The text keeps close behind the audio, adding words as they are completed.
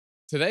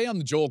Today on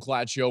the Joel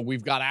Klatt Show,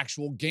 we've got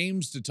actual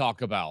games to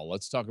talk about.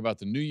 Let's talk about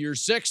the New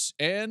Year's Six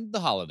and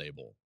the Holiday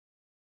Bowl.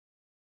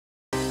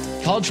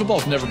 College football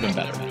has never been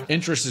better.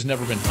 Interest has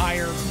never been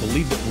higher.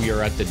 Believe that we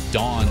are at the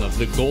dawn of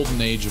the golden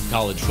age of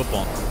college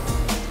football.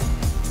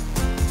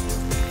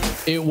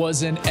 It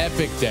was an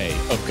epic day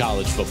of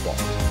college football.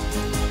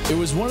 It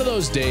was one of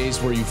those days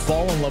where you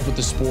fall in love with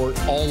the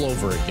sport all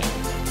over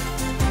again.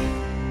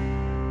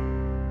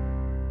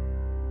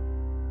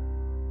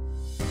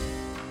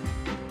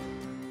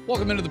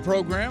 Welcome into the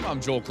program.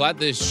 I'm Joel Klatt.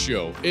 This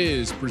show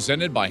is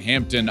presented by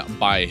Hampton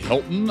by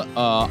Hilton.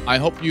 I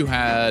hope you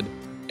had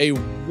a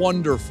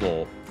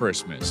wonderful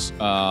Christmas.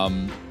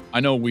 I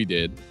know we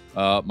did.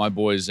 My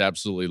boys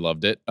absolutely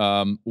loved it.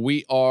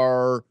 We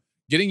are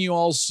getting you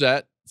all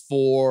set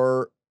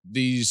for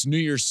these New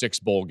Year's Six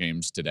bowl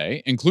games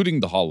today, including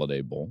the Holiday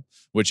Bowl,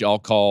 which I'll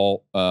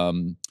call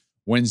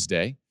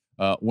Wednesday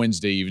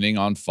evening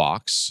on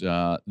Fox.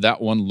 That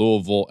one,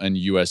 Louisville and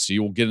USC.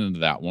 We'll get into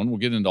that one. We'll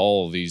get into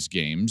all of these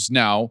games.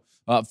 Now,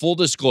 full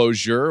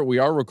disclosure, we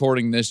are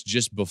recording this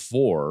just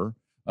before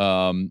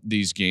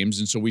these games,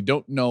 and so we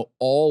don't know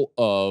all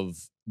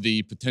of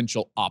the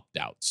potential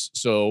opt-outs.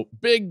 So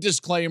big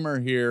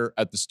disclaimer here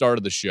at the start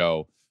of the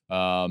show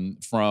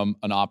from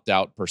an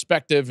opt-out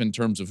perspective in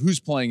terms of who's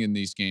playing in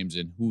these games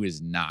and who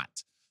is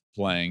not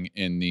playing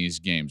in these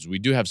games. We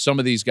do have some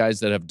of these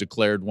guys that have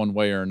declared one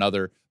way or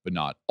another, but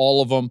not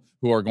all of them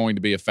who are going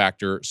to be a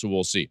factor, so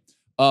we'll see.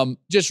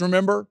 Just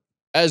remember,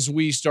 as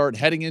we start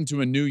heading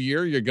into a new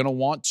year, you're going to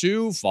want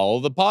to follow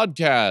the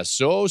podcast.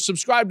 So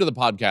subscribe to the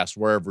podcast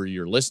wherever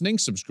you're listening.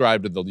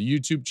 Subscribe to the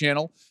YouTube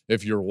channel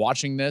if you're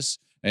watching this.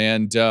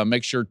 And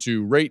make sure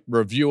to rate,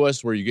 review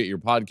us where you get your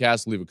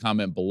podcast. Leave a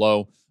comment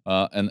below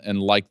and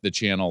like the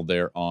channel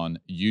there on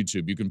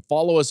YouTube. You can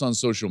follow us on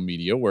social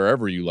media,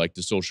 wherever you like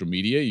the social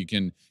media. You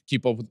can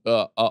keep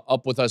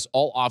up with us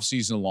all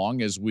offseason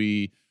long as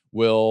we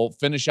will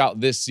finish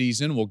out this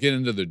season. We'll get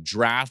into the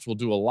draft. We'll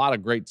do a lot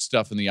of great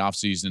stuff in the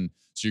offseason.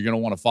 So you're going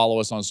to want to follow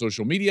us on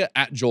social media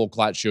at Joel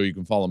Klatt Show. You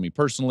can follow me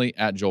personally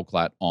at Joel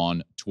Klatt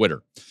on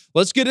Twitter.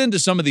 Let's get into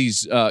some of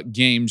these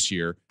games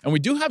here. And we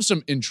do have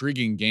some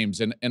intriguing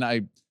games. And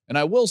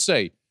I will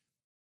say,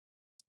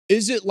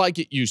 is it like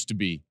it used to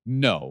be?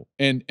 No.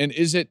 And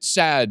is it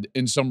sad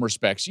in some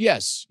respects?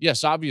 Yes.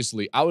 Yes,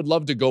 obviously. I would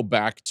love to go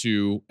back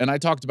to, and I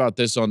talked about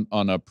this on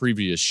a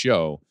previous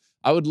show,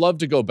 I would love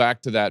to go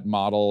back to that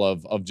model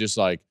of just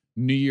like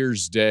New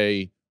Year's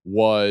Day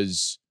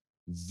was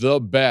the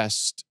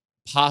best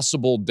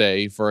possible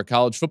day for a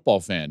college football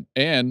fan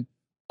and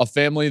a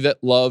family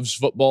that loves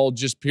football,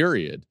 just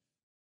period.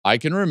 I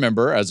can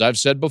remember, as I've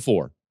said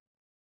before,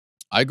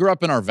 I grew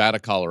up in Arvada,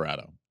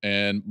 Colorado,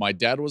 and my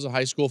dad was a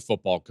high school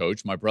football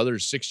coach. My brother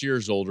is 6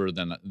 years older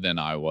than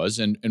I was,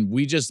 and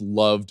we just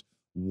loved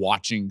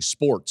watching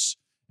sports.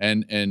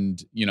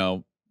 And you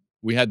know,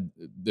 we had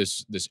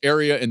this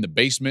area in the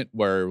basement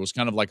where it was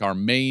kind of like our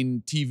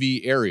main TV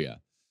area.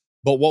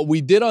 But what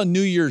we did on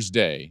New Year's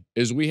Day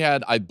is we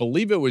had, I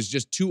believe it was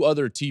just two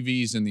other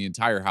TVs in the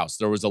entire house.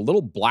 There was a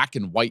little black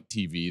and white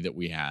TV that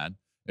we had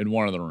in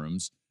one of the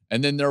rooms.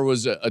 And then there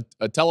was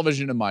a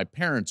television in my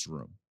parents'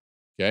 room.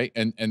 Okay.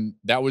 And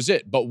that was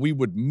it. But we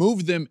would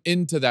move them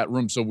into that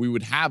room. So we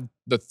would have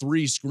the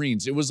three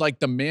screens. It was like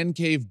the man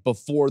cave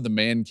before the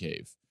man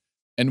cave.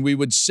 And we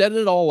would set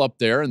it all up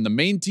there, and the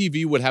main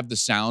TV would have the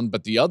sound,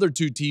 but the other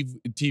two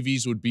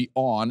TVs would be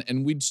on,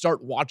 and we'd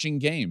start watching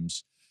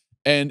games.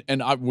 And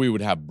we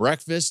would have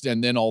breakfast,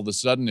 and then all of a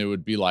sudden it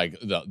would be like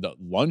the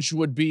lunch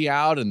would be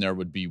out, and there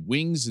would be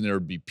wings, and there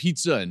would be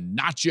pizza and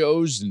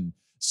nachos and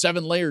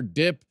 7-layer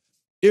dip.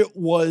 It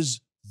was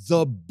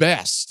the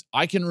best.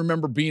 I can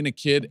remember being a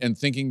kid and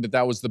thinking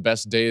that was the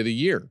best day of the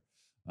year.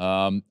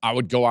 I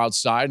would go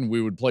outside and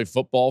we would play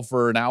football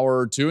for an hour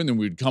or two, and then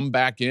we'd come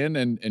back in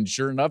and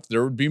sure enough,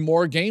 there would be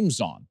more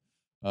games on.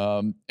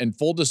 And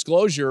full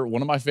disclosure,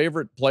 one of my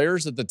favorite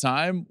players at the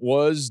time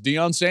was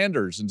Deion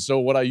Sanders. And so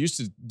what I used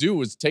to do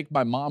was take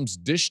my mom's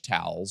dish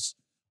towels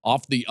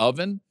off the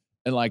oven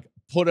and like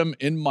put them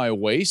in my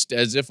waist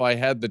as if I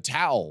had the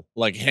towel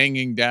like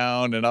hanging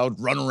down, and I would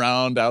run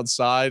around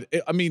outside.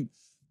 I mean,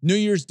 New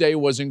Year's Day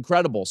was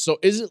incredible. So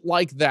is it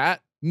like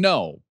that?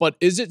 No. But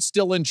is it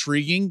still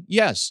intriguing?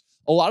 Yes.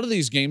 A lot of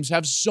these games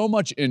have so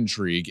much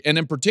intrigue, and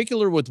in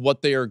particular with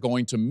what they are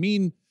going to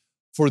mean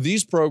for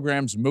these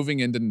programs moving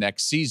into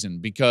next season,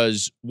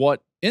 because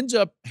what ends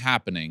up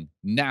happening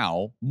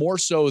now, more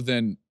so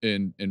than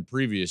in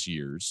previous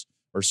years,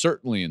 or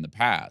certainly in the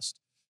past,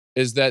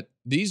 is that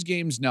these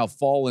games now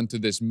fall into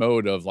this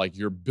mode of like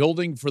you're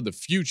building for the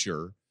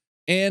future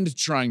and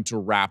trying to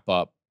wrap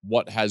up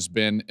what has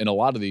been, in a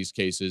lot of these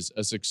cases,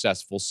 a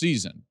successful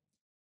season.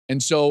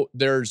 And so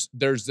there's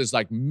this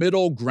like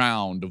middle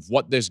ground of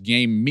what this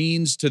game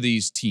means to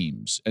these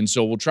teams. And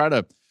so we'll try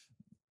to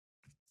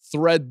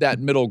thread that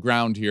middle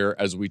ground here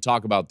as we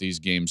talk about these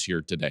games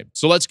here today.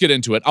 So let's get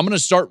into it. I'm going to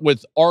start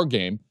with our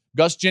game.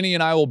 Gus, Jenny,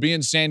 and I will be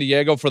in San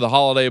Diego for the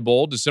Holiday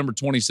Bowl, December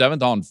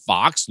 27th on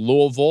Fox,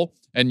 Louisville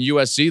and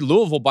USC.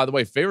 Louisville, by the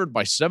way, favored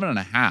by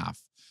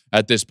 7.5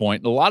 at this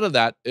point. And a lot of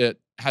that, it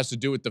has to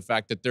do with the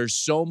fact that there's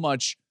so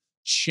much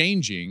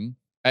changing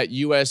at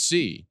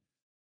USC.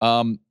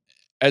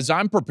 As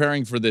I'm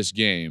preparing for this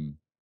game,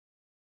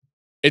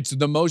 it's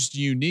the most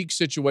unique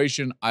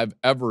situation I've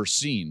ever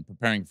seen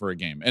preparing for a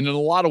game. And in a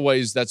lot of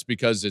ways, that's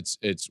because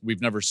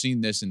we've never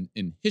seen this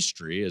in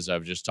history, as I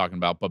was just talking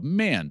about. But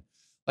man,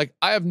 like,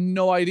 I have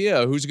no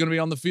idea who's going to be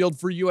on the field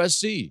for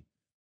USC,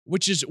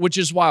 which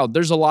is wild.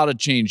 There's a lot of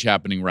change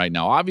happening right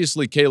now.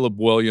 Obviously, Caleb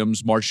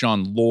Williams,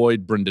 Marshawn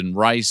Lloyd, Brendan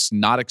Rice,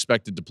 not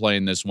expected to play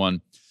in this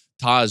one.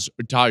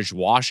 Taj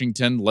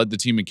Washington led the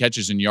team in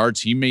catches and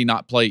yards. He may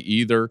not play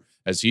either,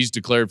 as he's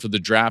declared for the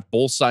draft.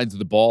 Both sides of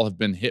the ball have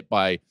been hit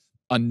by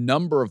a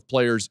number of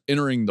players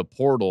entering the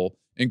portal,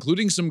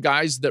 including some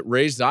guys that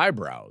raised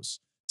eyebrows.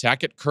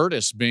 Tackett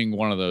Curtis being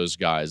one of those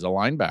guys, a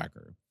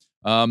linebacker.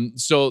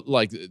 So,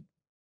 like,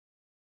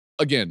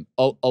 again,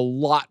 a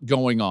lot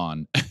going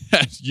on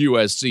at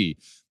USC.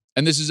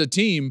 And this is a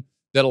team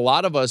that a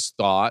lot of us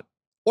thought,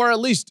 or at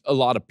least a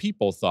lot of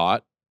people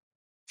thought,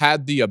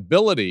 had the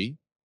ability,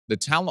 the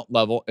talent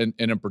level, and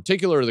in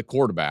particular the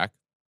quarterback,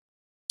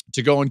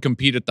 to go and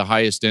compete at the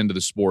highest end of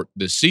the sport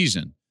this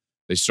season.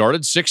 They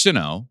started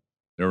 6-0.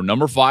 They were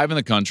number 5 in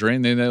the country,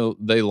 and then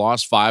they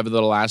lost 5 of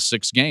the last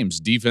 6 games.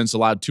 Defense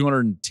allowed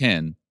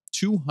 210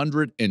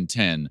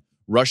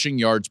 rushing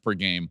yards per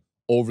game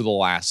over the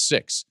last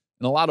 6.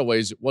 In a lot of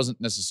ways, it wasn't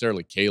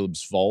necessarily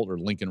Caleb's fault or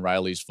Lincoln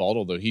Riley's fault,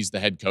 although he's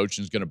the head coach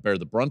and is going to bear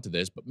the brunt of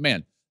this. But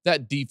man,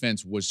 that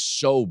defense was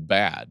so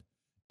bad.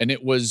 And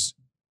it was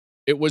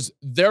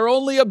their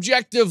only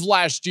objective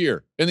last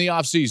year in the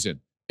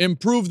offseason.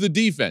 Improve the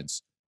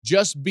defense.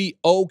 Just be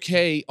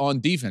okay on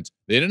defense.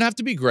 They didn't have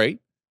to be great.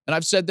 And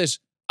I've said this,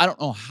 I don't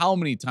know how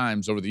many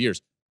times over the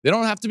years. They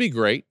don't have to be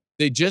great.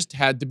 They just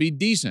had to be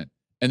decent.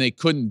 And they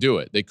couldn't do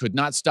it. They could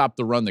not stop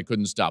the run. They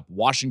couldn't stop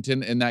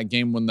Washington in that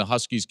game when the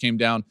Huskies came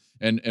down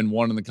and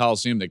won in the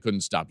Coliseum. They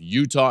couldn't stop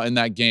Utah in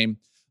that game.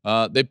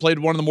 They played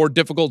one of the more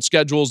difficult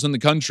schedules in the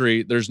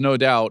country. There's no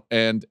doubt.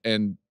 And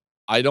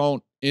I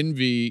don't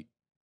envy.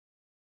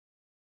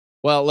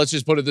 Well, let's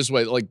just put it this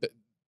way. Like,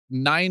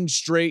 9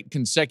 straight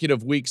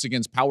consecutive weeks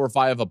against Power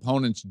 5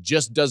 opponents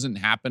just doesn't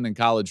happen in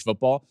college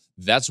football.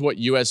 That's what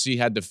USC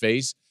had to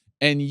face.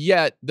 And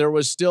yet there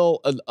was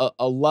still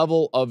a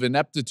level of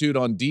ineptitude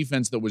on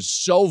defense that was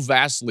so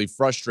vastly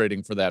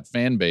frustrating for that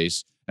fan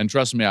base. And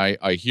trust me,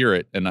 I hear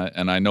it, and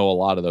I know a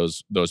lot of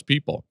those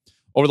people.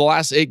 Over the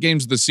last 8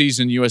 games of the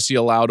season, USC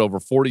allowed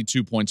over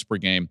 42 points per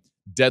game,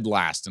 dead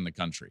last in the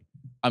country.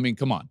 I mean,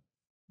 come on.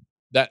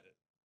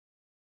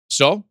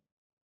 So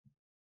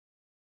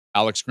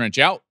Alex Grinch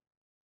out.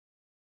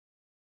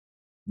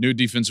 New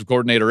defensive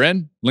coordinator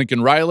in,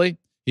 Lincoln Riley.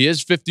 He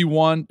is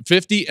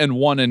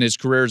 50-1 in his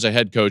career as a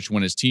head coach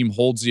when his team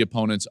holds the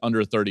opponents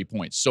under 30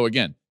 points. So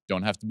again,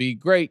 don't have to be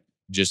great,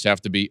 just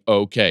have to be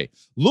okay.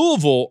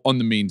 Louisville, on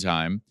the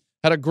meantime,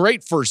 had a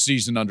great first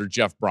season under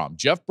Jeff Brom.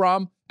 Jeff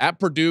Brom at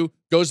Purdue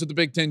goes to the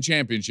Big Ten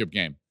championship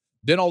game.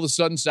 Then all of a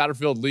sudden,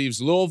 Satterfield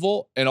leaves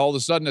Louisville, and all of a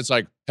sudden it's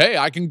like, hey,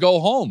 I can go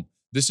home.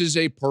 This is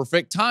a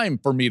perfect time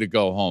for me to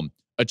go home.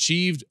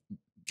 Achieved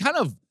kind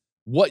of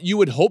what you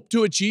would hope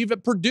to achieve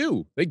at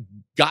Purdue. They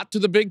got to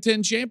the Big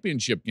Ten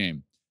championship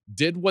game,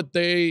 did what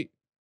the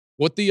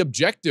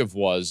objective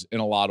was in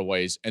a lot of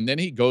ways, and then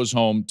he goes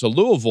home to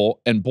Louisville,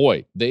 and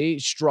boy, they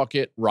struck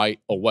it right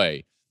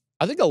away.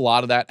 I think a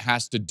lot of that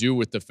has to do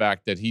with the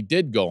fact that he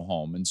did go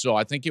home, and so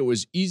I think it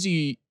was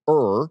easier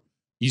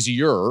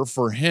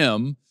for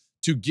him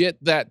to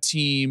get that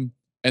team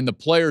and the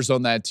players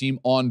on that team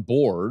on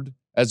board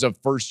as a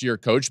first-year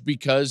coach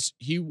because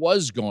he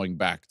was going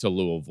back to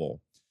Louisville.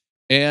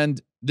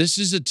 And this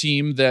is a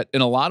team that,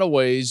 in a lot of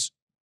ways,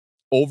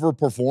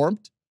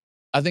 overperformed.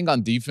 I think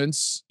on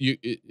defense,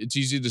 it's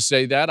easy to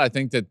say that. I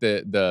think that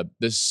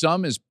the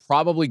sum is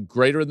probably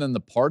greater than the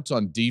parts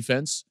on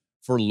defense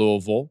for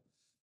Louisville.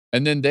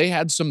 And then they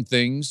had some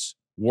things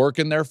work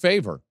in their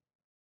favor.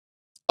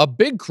 A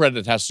big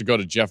credit has to go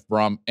to Jeff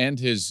Brom and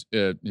his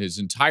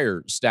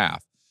entire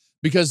staff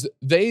because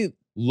they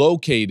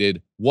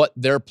located what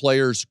their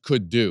players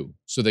could do.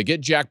 So they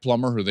get Jack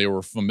Plummer, who they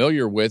were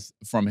familiar with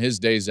from his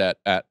days at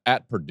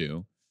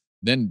Purdue.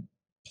 Then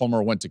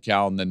Plummer went to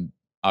Cal and then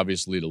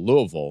obviously to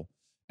Louisville.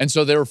 And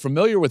so they were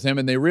familiar with him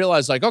and they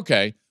realized, like,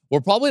 okay,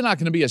 we're probably not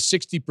going to be a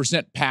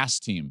 60% pass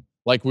team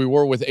like we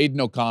were with Aiden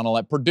O'Connell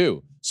at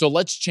Purdue. So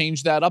let's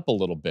change that up a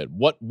little bit.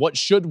 What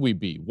should we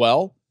be?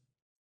 Well,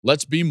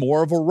 let's be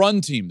more of a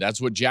run team. That's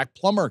what Jack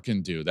Plummer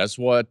can do. That's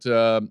what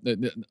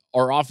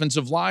our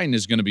offensive line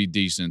is going to be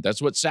decent.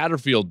 That's what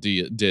Satterfield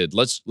did.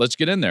 Let's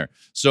get in there.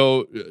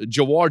 So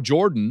Jawar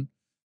Jordan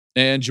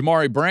and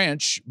Jamari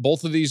Branch,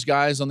 both of these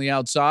guys on the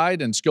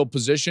outside and skill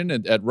position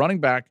at running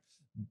back,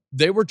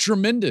 they were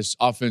tremendous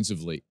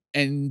offensively,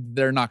 and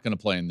they're not going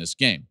to play in this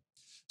game.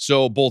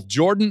 So both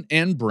Jordan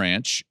and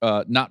Branch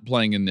not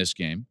playing in this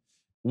game,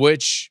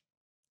 which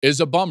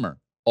is a bummer.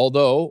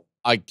 Although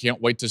I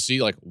can't wait to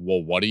see, like,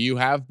 well, what do you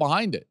have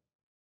behind it?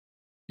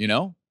 You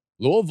know,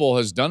 Louisville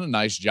has done a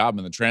nice job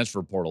in the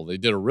transfer portal. They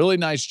did a really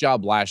nice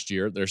job last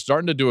year. They're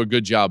starting to do a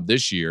good job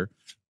this year.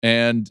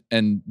 And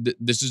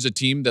this is a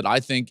team that I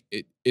think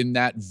in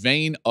that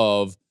vein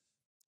of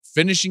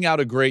finishing out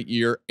a great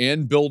year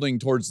and building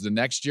towards the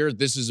next year,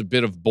 this is a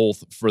bit of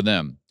both for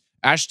them.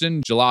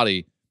 Ashton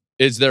Gelati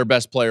is their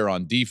best player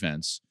on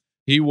defense.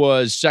 He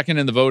was second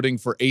in the voting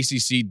for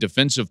ACC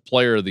Defensive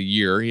Player of the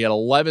Year. He had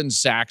 11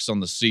 sacks on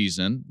the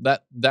season.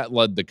 That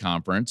led the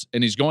conference.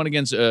 And he's going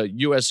against a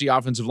USC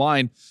offensive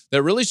line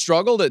that really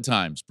struggled at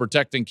times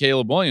protecting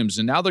Caleb Williams.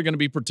 And now they're going to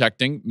be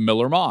protecting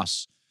Miller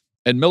Moss.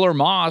 And Miller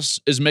Moss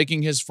is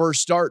making his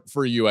first start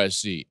for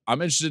USC.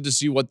 I'm interested to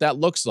see what that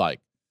looks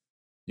like.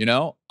 You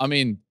know, I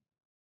mean,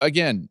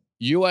 again,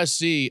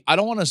 USC, I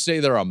don't want to say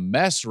they're a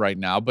mess right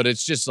now, but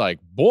it's just like,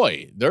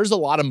 boy, there's a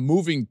lot of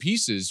moving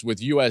pieces with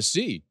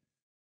USC.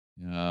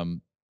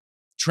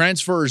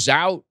 Transfers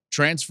out,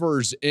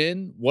 transfers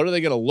in. What are they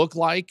going to look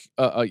like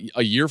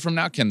a year from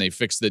now? Can they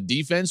fix the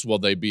defense? Will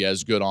they be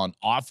as good on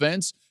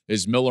offense?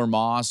 Is Miller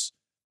Moss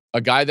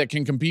a guy that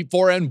can compete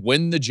for and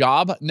win the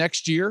job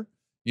next year?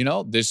 You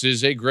know, this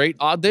is a great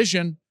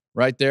audition.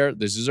 Right there.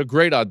 This is a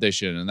great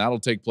audition, and that'll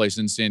take place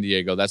in San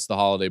Diego. That's the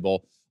Holiday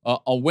Bowl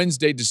on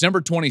Wednesday,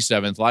 December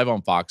 27th, live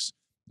on Fox.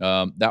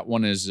 That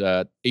one is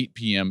at 8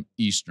 p.m.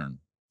 Eastern.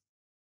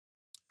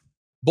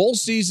 Bowl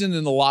season,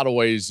 in a lot of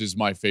ways, is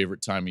my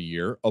favorite time of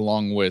year,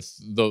 along with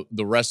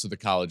the rest of the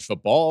college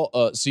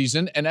football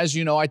season. And as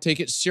you know, I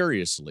take it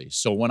seriously.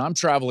 So when I'm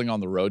traveling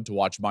on the road to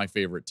watch my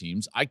favorite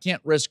teams, I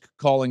can't risk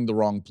calling the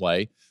wrong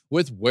play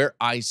with where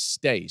I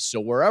stay. So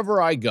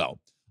wherever I go,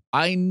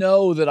 I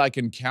know that I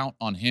can count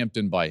on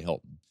Hampton by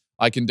Hilton.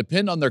 I can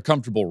depend on their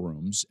comfortable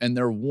rooms and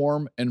their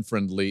warm and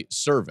friendly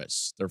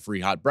service. Their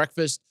free hot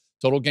breakfast,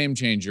 total game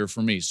changer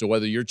for me. So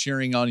whether you're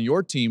cheering on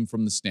your team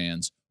from the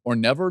stands or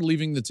never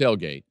leaving the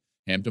tailgate,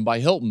 Hampton by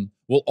Hilton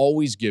will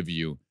always give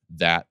you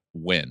that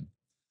win.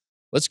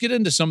 Let's get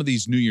into some of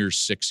these New Year's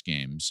Six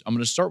games. I'm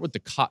going to start with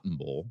the Cotton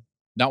Bowl.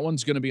 That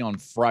one's going to be on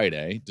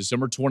Friday,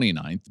 December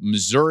 29th,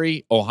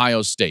 Missouri,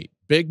 Ohio State.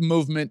 Big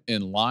movement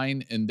in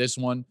line in this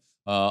one.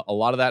 A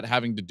lot of that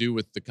having to do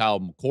with the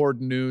Kyle McCord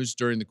news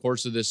during the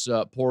course of this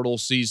portal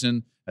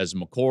season as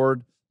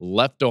McCord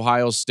left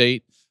Ohio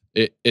State.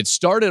 It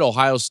started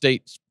Ohio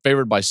State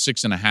favored by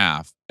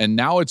 6.5, and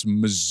now it's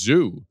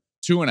Mizzou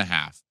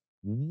 2.5.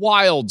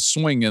 Wild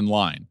swing in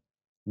line.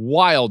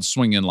 Wild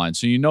swing in line.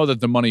 So you know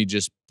that the money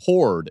just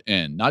poured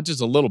in, not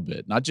just a little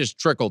bit, not just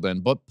trickled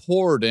in, but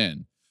poured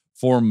in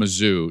for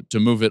Mizzou to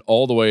move it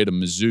all the way to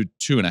Mizzou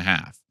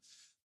 2.5.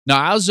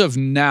 Now, as of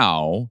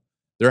now,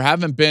 there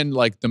haven't been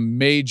like the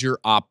major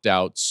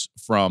opt-outs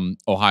from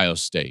Ohio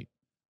State.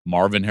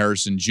 Marvin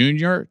Harrison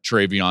Jr.,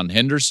 Travion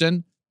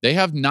Henderson, they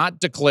have not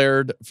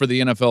declared for the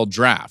NFL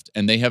draft,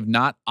 and they have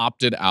not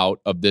opted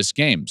out of this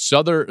game.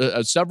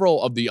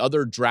 Several of the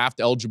other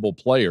draft-eligible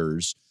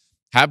players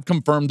have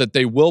confirmed that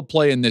they will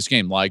play in this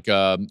game, like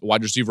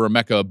wide receiver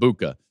Emeka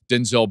Ibuka,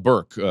 Denzel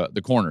Burke,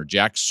 the corner,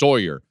 Jack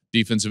Sawyer,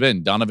 defensive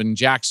end, Donovan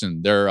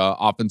Jackson, their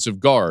offensive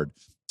guard,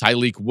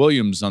 Tyleik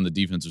Williams on the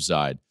defensive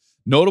side.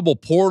 Notable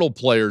portal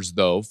players,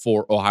 though,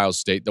 for Ohio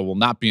State that will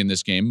not be in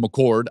this game.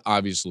 McCord,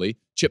 obviously.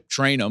 Chip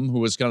Trainum, who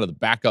was kind of the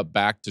backup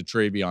back to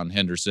Travion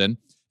Henderson.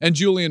 And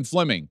Julian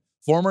Fleming,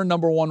 former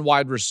number one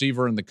wide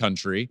receiver in the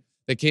country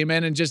that came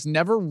in and just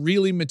never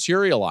really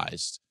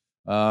materialized.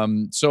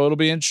 So it'll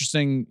be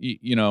interesting,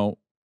 you know,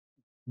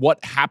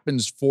 what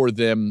happens for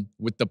them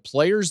with the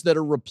players that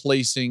are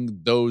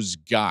replacing those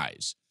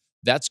guys.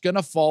 That's going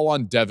to fall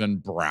on Devin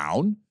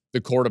Brown, the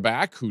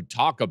quarterback, who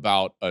talk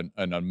about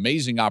an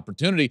amazing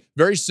opportunity,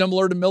 very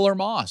similar to Miller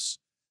Moss,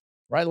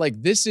 right?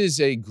 Like, this is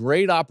a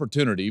great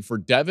opportunity for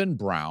Devin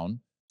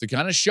Brown to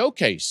kind of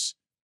showcase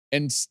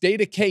and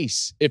state a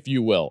case, if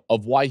you will,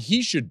 of why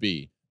he should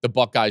be the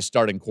Buckeyes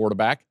starting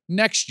quarterback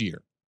next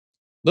year.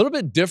 A little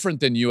bit different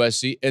than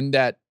USC in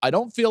that I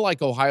don't feel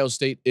like Ohio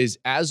State is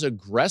as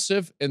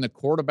aggressive in the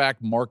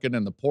quarterback market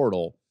in the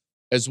portal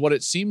as what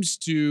it seems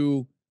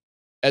to,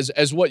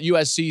 as what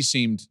USC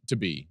seemed to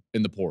be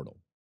in the portal.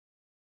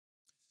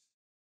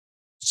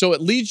 So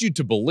it leads you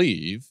to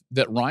believe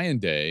that Ryan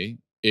Day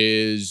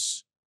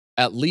is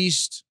at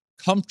least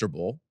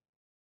comfortable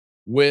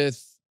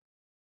with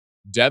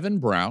Devin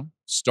Brown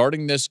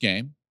starting this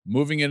game,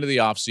 moving into the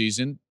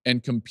offseason,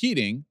 and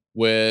competing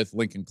with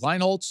Lincoln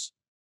Kleinholz,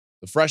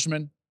 the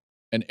freshman,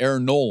 and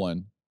Aaron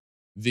Nolan,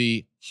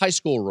 the high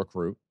school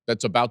recruit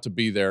that's about to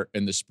be there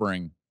in the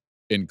spring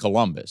in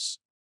Columbus.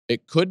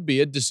 It could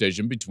be a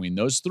decision between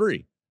those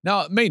three.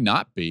 Now, it may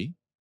not be,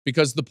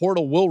 because the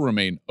portal will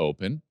remain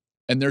open.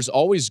 And there's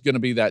always going to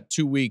be that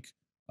 2-week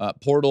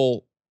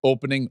portal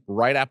opening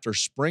right after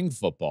spring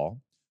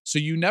football. So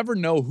you never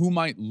know who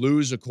might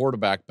lose a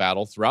quarterback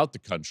battle throughout the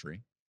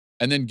country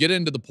and then get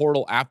into the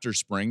portal after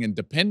spring. And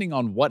depending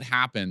on what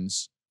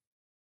happens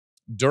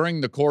during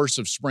the course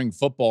of spring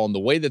football and the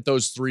way that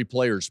those three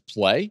players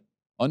play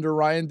under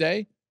Ryan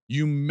Day,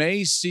 you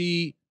may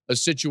see a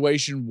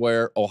situation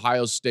where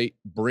Ohio State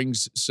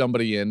brings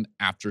somebody in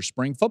after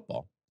spring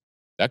football.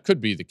 That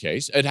could be the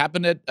case. It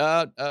happened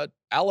at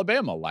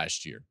Alabama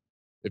last year,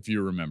 if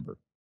you remember.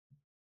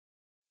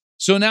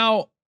 So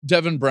now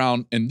Devin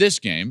Brown in this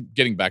game,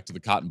 getting back to the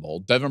Cotton Bowl,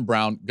 Devin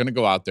Brown going to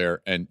go out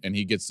there and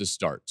he gets to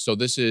start. So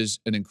this is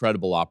an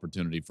incredible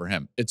opportunity for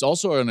him. It's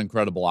also an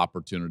incredible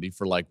opportunity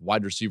for like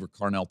wide receiver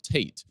Carnell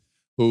Tate,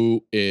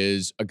 who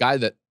is a guy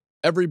that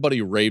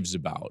everybody raves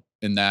about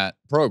in that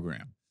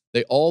program.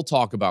 They all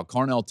talk about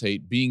Carnell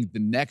Tate being the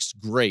next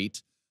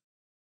great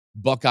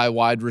Buckeye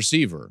wide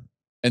receiver.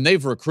 And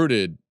they've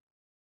recruited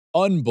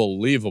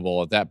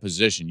unbelievable at that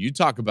position. You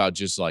talk about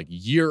just like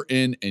year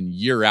in and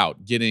year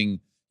out getting,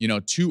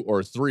 2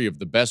 or 3 of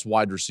the best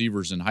wide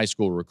receivers in high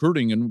school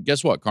recruiting. And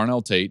guess what?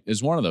 Carnell Tate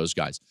is one of those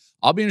guys.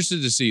 I'll be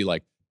interested to see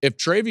like if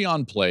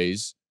Travion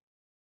plays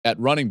at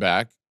running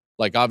back,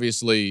 like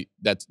obviously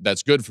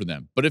that's good for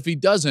them. But if he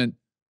doesn't,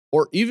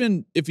 or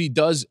even if he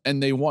does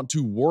and they want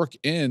to work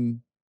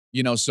in,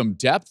 some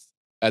depth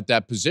at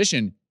that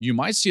position, you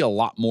might see a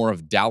lot more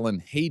of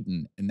Dallin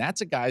Hayden. And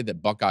that's a guy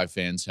that Buckeye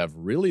fans have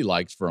really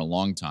liked for a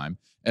long time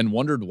and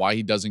wondered why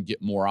he doesn't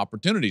get more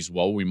opportunities.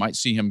 Well, we might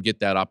see him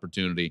get that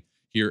opportunity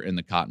here in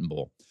the Cotton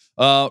Bowl.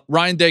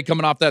 Ryan Day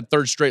coming off that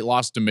third straight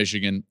loss to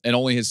Michigan and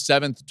only his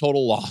 7th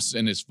total loss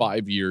in his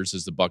 5 years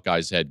as the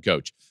Buckeyes head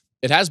coach.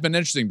 It has been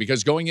interesting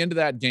because going into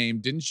that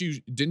game, didn't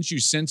you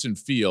sense and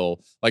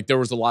feel like there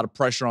was a lot of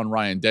pressure on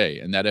Ryan Day,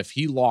 and that if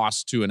he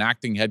lost to an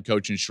acting head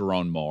coach in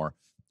Sharon Moore,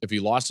 if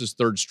he lost his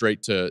third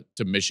straight to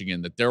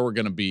Michigan, that there were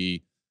going to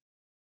be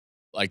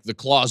like the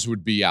claws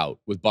would be out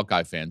with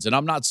Buckeye fans. And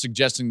I'm not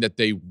suggesting that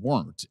they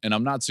weren't, and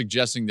I'm not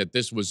suggesting that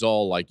this was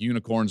all like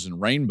unicorns and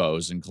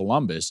rainbows in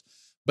Columbus,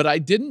 but I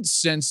didn't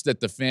sense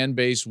that the fan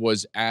base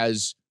was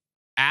as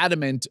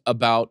adamant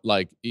about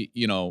like,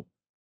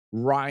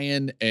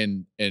 Ryan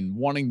and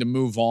wanting to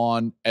move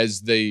on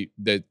as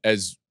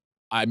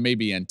I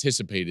maybe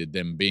anticipated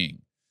them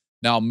being.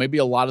 Now, maybe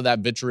a lot of that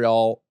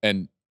vitriol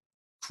and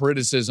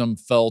criticism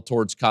fell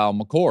towards Kyle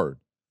McCord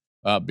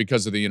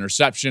because of the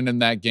interception in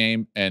that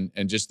game and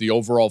just the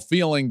overall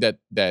feeling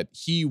that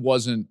he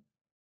wasn't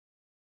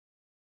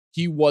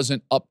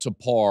up to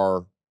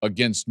par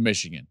against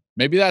Michigan.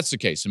 Maybe that's the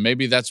case, and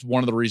maybe that's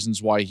one of the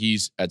reasons why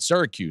he's at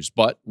Syracuse.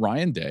 But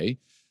Ryan Day,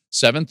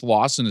 7th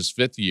loss in his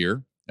 5th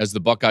year as the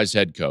Buckeyes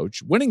head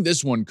coach. Winning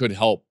this one could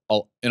help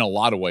in a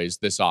lot of ways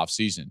this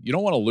offseason. You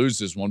don't want to lose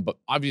this one, but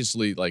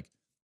obviously, like,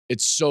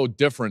 it's so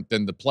different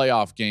than the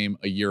playoff game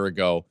a year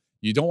ago.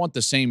 You don't want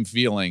the same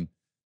feeling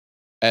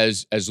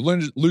as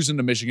losing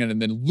to Michigan and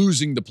then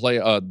losing the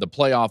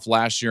playoff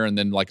last year and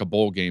then like a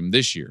bowl game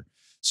this year.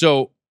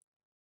 So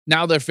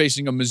now they're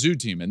facing a Mizzou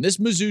team. And this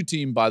Mizzou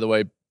team, by the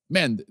way,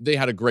 man, they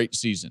had a great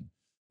season.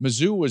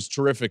 Mizzou was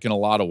terrific in a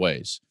lot of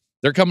ways.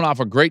 They're coming off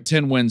a great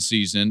 10-win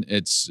season.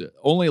 It's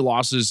only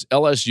losses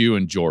LSU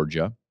and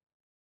Georgia.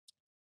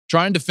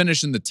 Trying to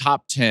finish in the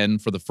top 10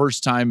 for the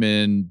first time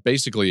in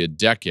basically a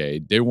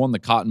decade. They won the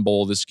Cotton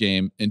Bowl this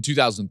game in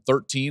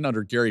 2013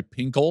 under Gary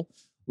Pinkel.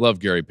 Love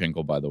Gary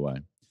Pinkel, by the way.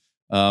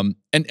 And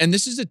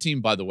this is a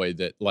team, by the way,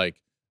 that like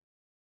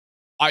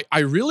I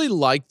really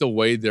like the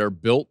way they're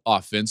built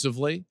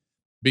offensively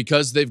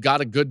because they've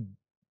got a good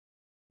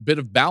bit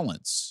of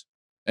balance.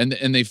 And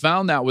they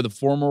found that with a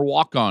former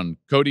walk-on,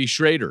 Cody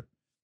Schrader.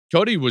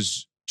 Cody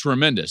was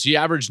tremendous. He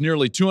averaged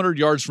nearly 200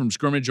 yards from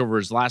scrimmage over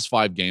his last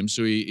 5 games,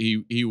 so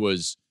he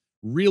was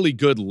really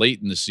good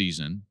late in the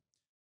season.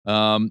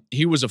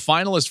 He was a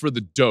finalist for the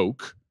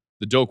Doak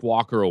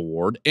Walker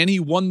Award, and he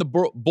won the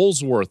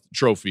Bullsworth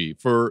Trophy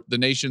for the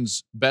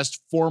nation's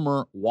best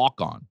former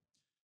walk-on.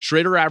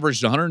 Schrader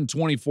averaged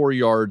 124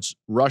 yards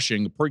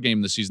rushing per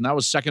game this season. That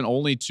was second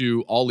only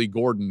to Ollie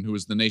Gordon, who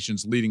was the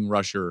nation's leading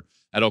rusher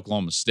at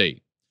Oklahoma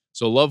State.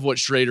 So love what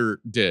Schrader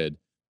did.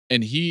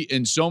 And he,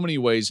 in so many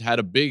ways, had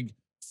a big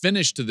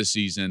finish to the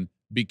season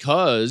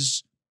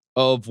because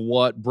of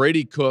what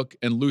Brady Cook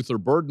and Luther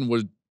Burden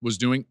was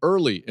doing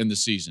early in the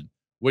season,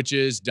 which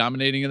is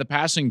dominating in the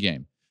passing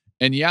game.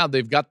 And yeah,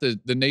 they've got the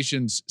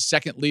nation's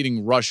second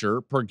leading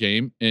rusher per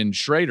game in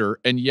Schrader,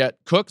 and yet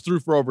Cook threw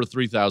for over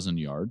 3,000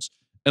 yards,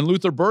 and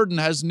Luther Burden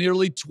has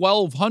nearly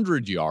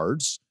 1,200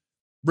 yards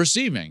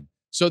receiving.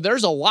 So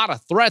there's a lot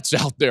of threats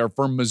out there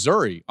for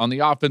Missouri on the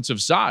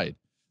offensive side.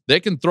 They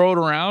can throw it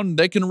around,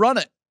 they can run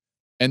it,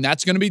 and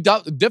that's going to be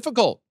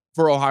difficult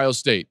for Ohio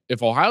State.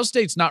 If Ohio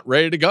State's not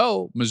ready to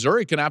go,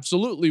 Missouri can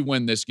absolutely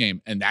win this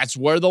game, and that's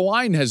where the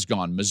line has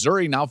gone.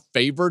 Missouri now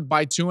favored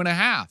by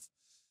 2.5.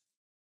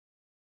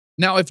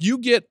 Now, if you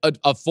get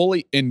a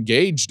fully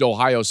engaged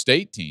Ohio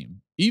State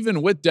team,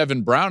 even with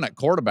Devin Brown at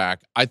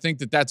quarterback, I think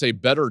that that's a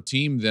better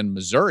team than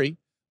Missouri.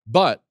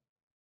 But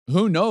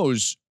who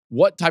knows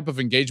what type of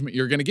engagement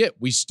you're going to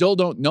get? We still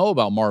don't know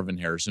about Marvin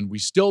Harrison. We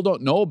still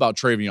don't know about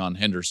Travion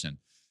Henderson.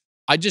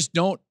 I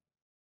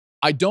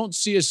don't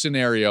see a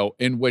scenario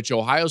in which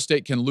Ohio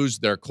State can lose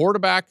their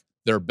quarterback,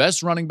 their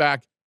best running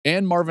back,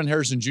 and Marvin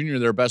Harrison Jr.,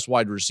 their best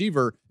wide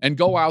receiver, and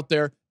go out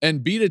there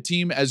and beat a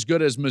team as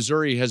good as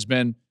Missouri has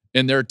been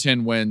in their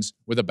 10 wins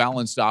with a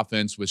balanced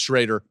offense with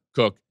Schrader,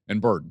 Cook,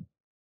 and Burden.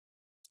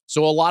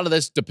 So a lot of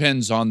this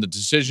depends on the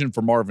decision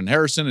for Marvin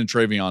Harrison and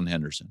Travion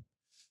Henderson.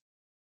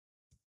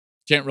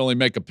 Can't really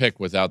make a pick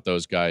without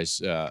those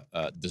guys'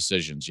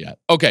 decisions yet.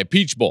 Okay,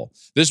 Peach Bowl.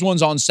 This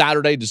one's on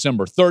Saturday,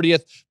 December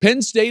 30th.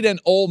 Penn State and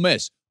Ole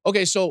Miss.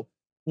 Okay, so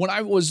when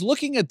I was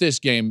looking at this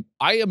game,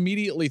 I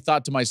immediately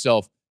thought to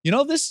myself,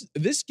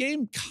 this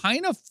game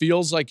kind of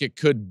feels like it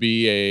could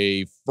be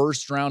a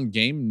first-round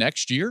game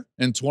next year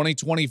in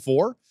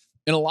 2024.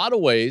 In a lot of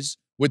ways,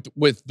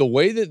 with the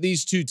way that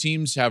these two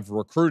teams have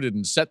recruited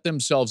and set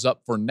themselves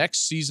up for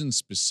next season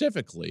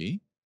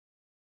specifically,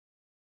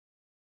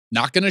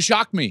 not going to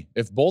shock me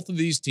if both of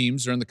these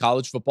teams are in the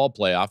college football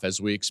playoff as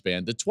we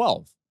expand to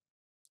 12.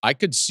 I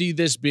could see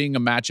this being a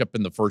matchup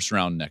in the first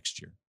round next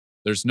year.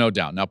 There's no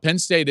doubt. Now, Penn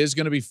State is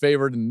going to be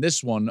favored in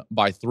this one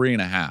by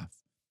 3.5.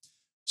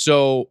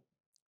 So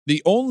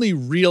the only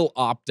real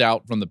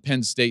opt-out from the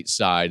Penn State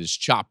side is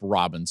Chop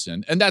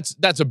Robinson. And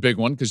that's a big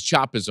one because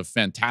Chop is a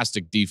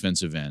fantastic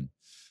defensive end.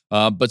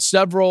 But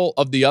several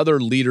of the other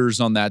leaders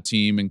on that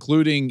team,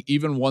 including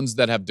even ones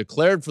that have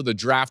declared for the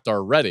draft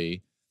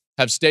already,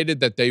 have stated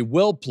that they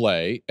will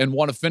play and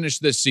want to finish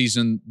this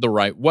season the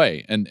right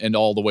way and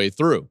all the way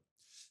through.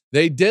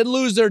 They did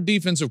lose their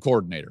defensive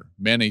coordinator,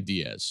 Manny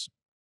Diaz.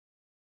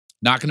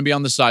 Not going to be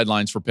on the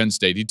sidelines for Penn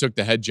State. He took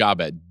the head job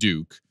at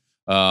Duke.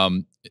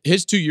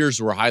 His 2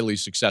 years were highly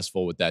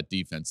successful with that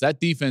defense. That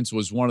defense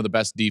was one of the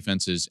best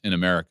defenses in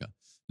America.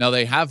 Now,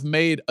 they have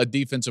made a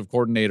defensive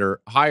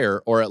coordinator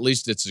hire, or at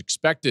least it's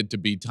expected to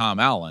be Tom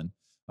Allen.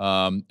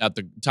 At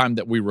the time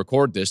that we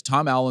record this,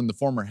 Tom Allen, the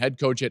former head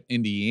coach at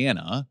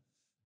Indiana,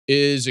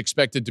 is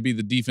expected to be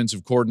the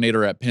defensive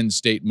coordinator at Penn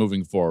State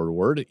moving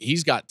forward.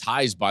 He's got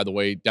ties, by the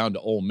way, down to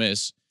Ole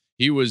Miss.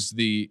 He was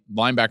the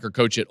linebacker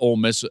coach at Ole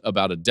Miss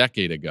about a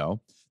decade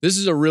ago. This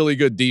is a really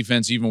good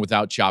defense, even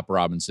without Chop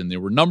Robinson. They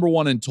were number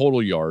 1 in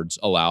total yards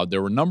allowed. They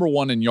were number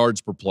 1 in yards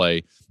per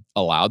play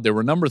allowed. They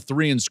were number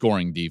 3 in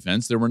scoring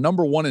defense. They were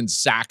number 1 in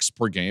sacks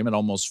per game at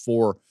almost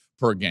 4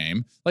 per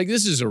game. Like,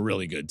 this is a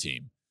really good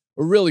team.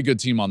 A really good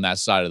team on that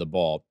side of the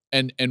ball.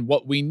 And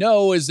what we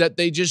know is that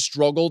they just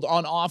struggled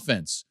on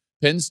offense.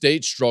 Penn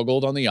State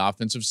struggled on the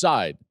offensive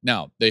side.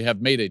 Now, they have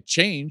made a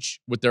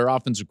change with their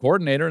offensive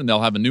coordinator, and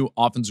they'll have a new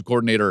offensive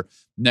coordinator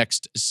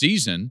next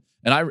season.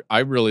 And I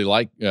really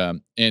like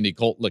Andy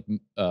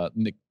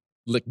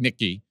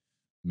Licknicki.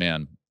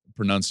 Man,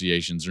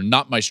 pronunciations are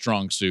not my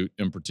strong suit,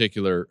 in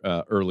particular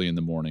early in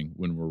the morning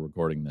when we're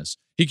recording this.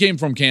 He came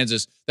from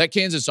Kansas. That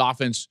Kansas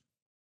offense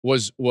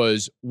was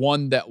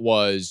one that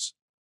was,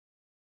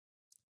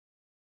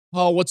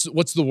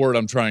 what's the word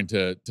I'm trying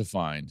to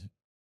find?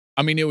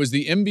 I mean, it was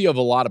the envy of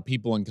a lot of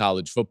people in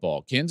college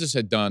football. Kansas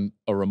had done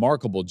a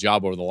remarkable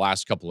job over the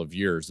last couple of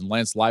years, and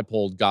Lance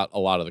Leipold got a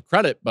lot of the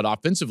credit, but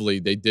offensively,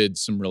 they did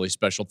some really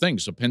special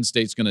things. So Penn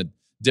State's going to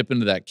dip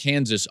into that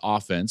Kansas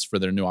offense for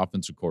their new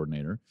offensive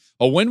coordinator.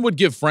 A win would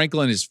give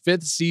Franklin his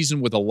 5th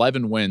season with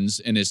 11 wins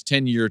in his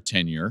 10-year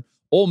tenure.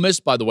 Ole Miss,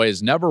 by the way,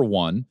 has never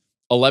won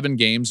 11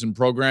 games in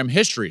program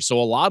history. So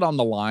a lot on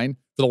the line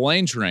for the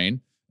Lane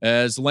train,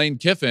 as Lane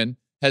Kiffin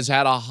has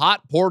had a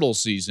hot portal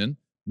season.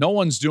 No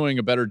one's doing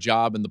a better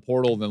job in the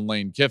portal than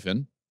Lane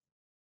Kiffin.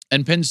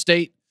 And Penn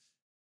State,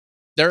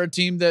 they're a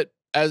team that,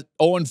 as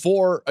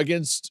 0-4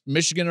 against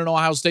Michigan and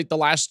Ohio State the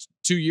last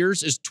 2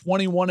 years, is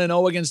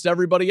 21-0 against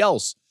everybody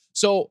else.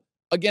 So,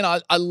 again,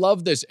 I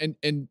love this.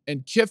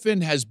 And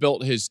Kiffin has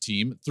built his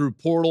team through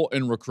portal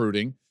and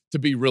recruiting to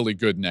be really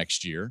good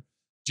next year.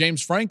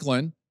 James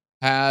Franklin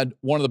had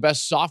one of the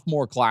best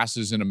sophomore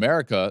classes in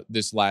America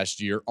this last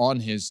year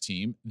on his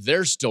team.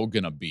 They're still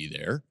going to be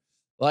there.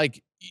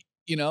 Like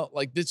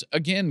this,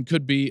 again,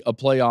 could be a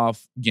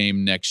playoff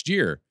game next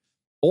year.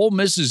 Ole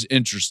Miss is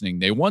interesting.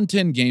 They won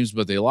 10 games,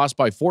 but they lost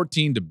by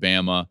 14 to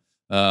Bama.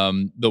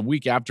 The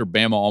week after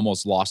Bama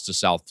almost lost to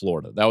South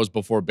Florida. That was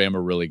before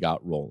Bama really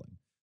got rolling.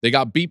 They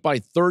got beat by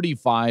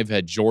 35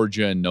 at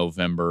Georgia in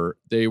November.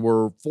 They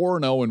were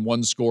 4-0 in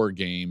one-score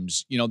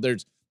games.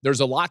 There's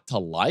a lot to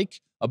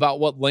like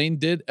about what Lane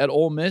did at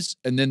Ole Miss,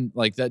 and then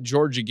that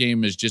Georgia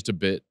game is just a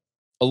bit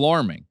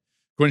alarming.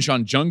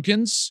 Quinshon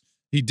Judkins,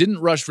 he didn't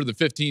rush for the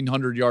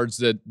 1,500 yards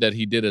that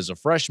he did as a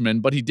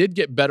freshman, but he did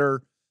get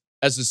better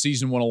as the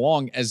season went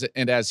along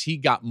as he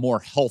got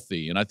more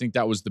healthy. And I think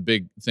that was the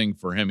big thing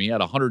for him. He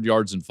had 100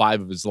 yards in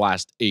 5 of his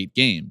last 8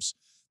 games.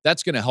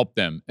 That's going to help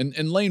them.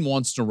 And Lane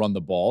wants to run the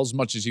ball as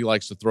much as he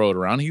likes to throw it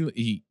around.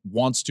 He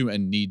wants to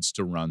and needs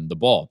to run the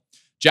ball.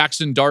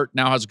 Jackson Dart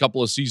now has a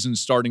couple of seasons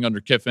starting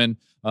under Kiffin.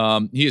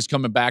 He is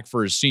coming back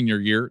for his senior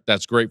year.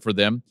 That's great for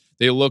them.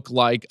 They look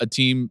like a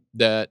team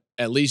that,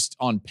 at least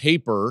on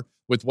paper,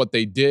 with what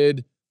they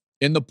did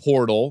in the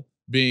portal,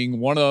 being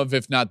one of,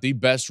 if not the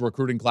best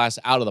recruiting class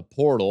out of the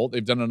portal.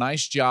 They've done a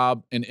nice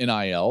job in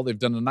NIL. They've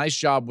done a nice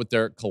job with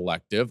their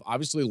collective.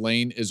 Obviously,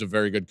 Lane is a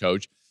very good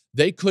coach.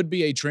 They could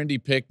be a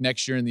trendy pick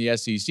next year in the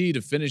SEC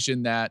to finish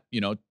in that,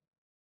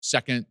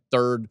 second,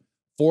 third,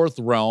 fourth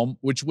realm,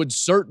 which would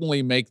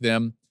certainly make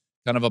them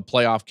kind of a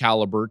playoff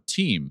caliber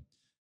team.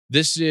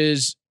 This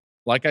is,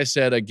 like I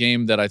said, a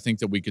game that I think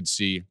that we could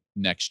see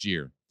next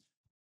year.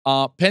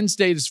 Penn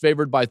State is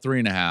favored by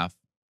 3.5.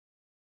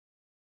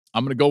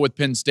 I'm going to go with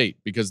Penn State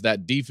because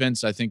that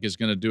defense, I think, is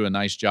going to do a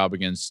nice job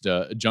against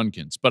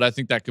Junkins. But I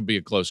think that could be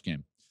a close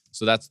game.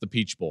 So that's the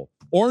Peach Bowl.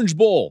 Orange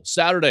Bowl,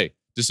 Saturday,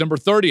 December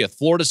 30th,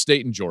 Florida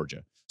State and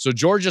Georgia. So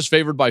Georgia's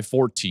favored by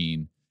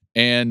 14.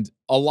 And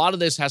a lot of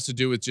this has to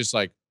do with just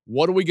like,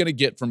 what are we going to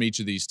get from each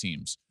of these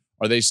teams?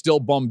 Are they still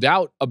bummed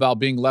out about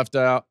being left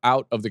out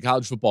of the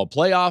college football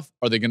playoff?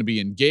 Are they going to be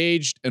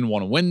engaged and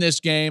want to win this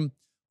game?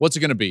 What's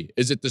it going to be?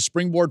 Is it the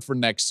springboard for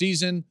next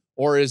season,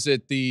 or is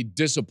it the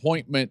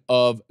disappointment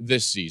of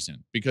this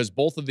season? Because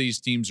both of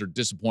these teams are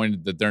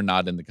disappointed that they're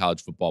not in the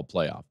college football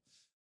playoff.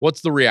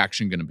 What's the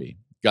reaction going to be?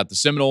 Got the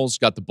Seminoles,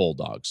 got the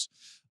Bulldogs.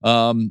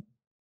 I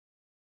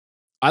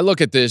look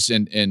at this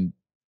and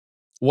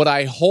what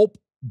I hope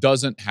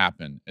doesn't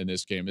happen in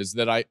this game is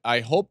that I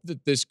hope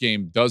that this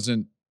game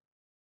doesn't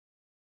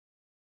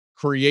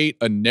create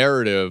a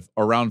narrative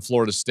around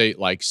Florida State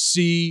like,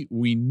 see,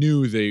 we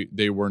knew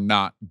they were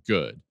not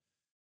good.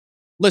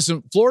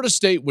 Listen, Florida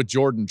State with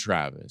Jordan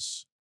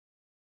Travis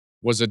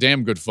was a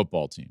damn good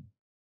football team.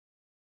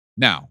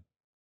 Now,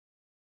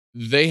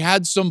 they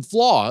had some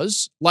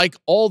flaws like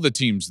all the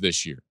teams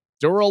this year.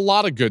 There were a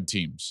lot of good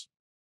teams.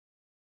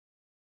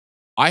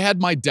 I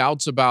had my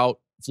doubts about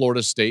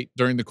Florida State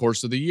during the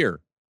course of the year.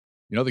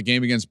 You know, the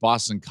game against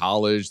Boston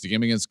College, the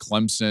game against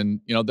Clemson.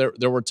 You know,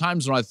 there were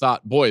times when I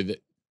thought, boy,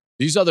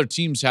 these other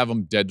teams have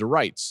them dead to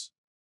rights.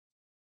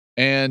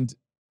 And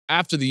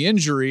after the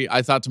injury,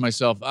 I thought to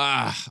myself,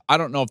 I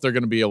don't know if they're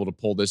going to be able to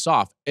pull this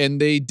off. And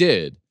they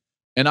did.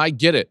 And I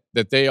get it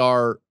that they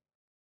are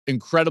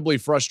incredibly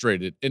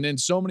frustrated. And in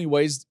so many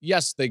ways,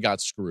 yes, they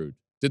got screwed.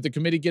 Did the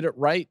committee get it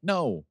right?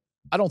 No.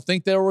 I don't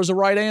think there was a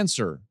right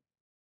answer.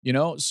 You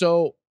know,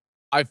 so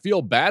I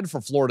feel bad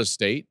for Florida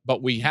State,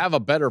 but we have a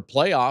better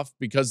playoff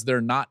because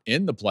they're not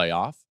in the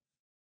playoff.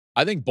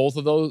 I think both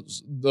of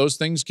those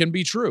things can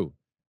be true.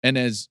 And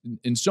as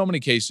in so many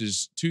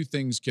cases, two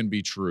things can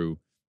be true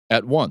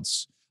at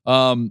once.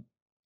 Florida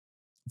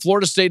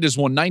State has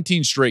won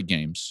 19 straight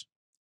games.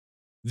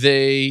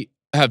 They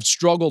have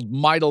struggled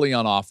mightily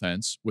on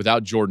offense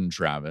without Jordan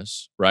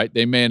Travis, right?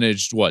 They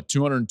managed,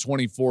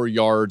 224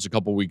 yards a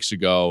couple weeks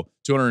ago,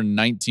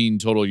 219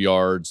 total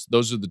yards.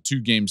 Those are the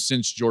two games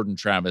since Jordan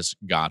Travis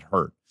got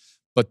hurt.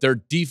 But their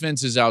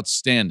defense is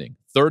outstanding.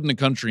 Third in the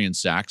country in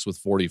sacks with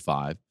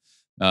 45.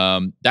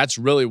 That's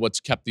really what's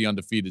kept the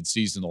undefeated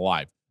season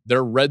alive.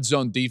 Their red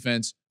zone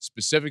defense,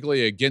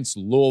 specifically against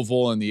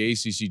Louisville in the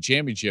ACC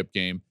championship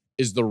game,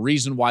 is the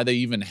reason why they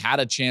even had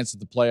a chance at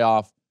the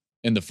playoff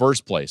in the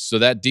first place. So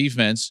that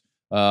defense,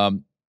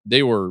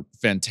 they were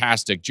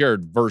fantastic.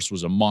 Jared Verse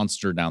was a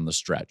monster down the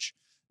stretch.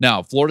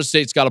 Now, Florida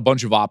State's got a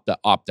bunch of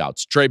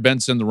opt-outs. Trey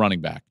Benson, the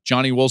running back.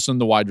 Johnny Wilson,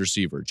 the wide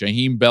receiver.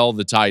 Jaheim Bell,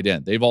 the tight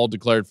end. They've all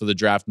declared for the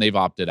draft, and they've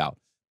opted out.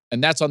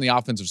 And that's on the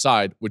offensive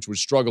side, which was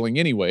struggling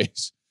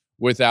anyways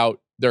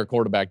without their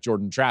quarterback,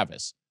 Jordan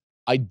Travis.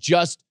 I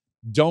just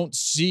don't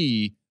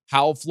see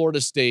how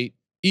Florida State,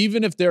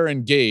 even if they're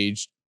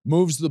engaged,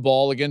 moves the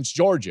ball against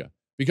Georgia.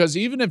 Because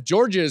even if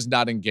Georgia is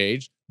not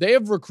engaged, they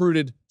have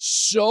recruited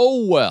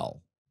so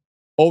well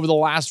over the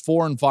last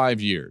 4 and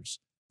 5 years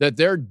that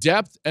their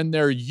depth and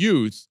their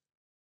youth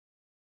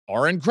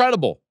are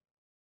incredible.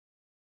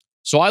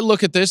 So I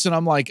look at this and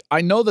I'm like,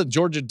 I know that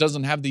Georgia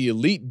doesn't have the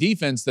elite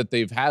defense that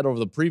they've had over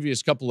the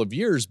previous couple of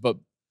years, but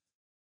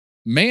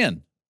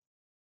man,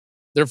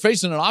 they're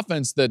facing an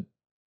offense that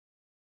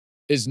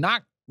is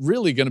not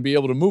really going to be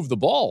able to move the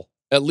ball,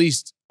 at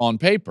least on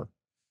paper.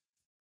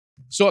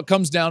 So it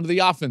comes down to the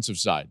offensive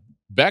side.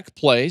 Beck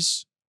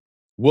plays.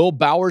 Will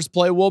Bowers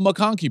play? Will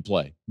McConkey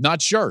play?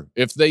 Not sure.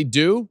 If they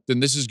do,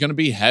 then this is going to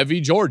be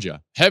heavy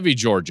Georgia. Heavy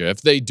Georgia.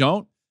 If they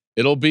don't,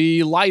 it'll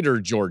be lighter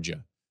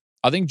Georgia.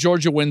 I think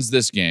Georgia wins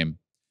this game.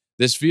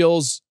 This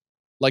feels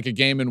like a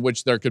game in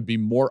which there could be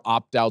more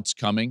opt-outs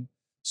coming,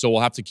 so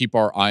we'll have to keep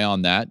our eye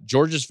on that.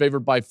 Georgia's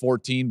favored by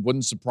 14.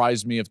 Wouldn't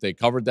surprise me if they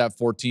covered that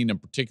 14, in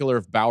particular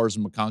if Bowers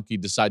and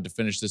McConkey decide to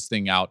finish this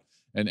thing out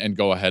and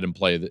go ahead and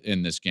play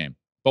in this game.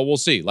 But we'll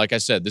see. Like I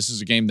said, this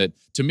is a game that,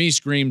 to me,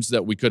 screams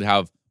that we could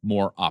have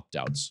more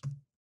opt-outs.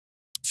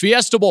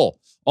 Fiesta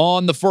Bowl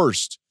on the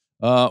 1st.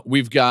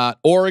 We've got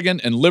Oregon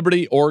and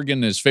Liberty.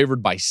 Oregon is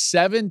favored by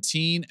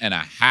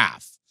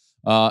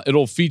 17.5.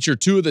 It'll feature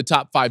two of the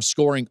top 5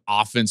 scoring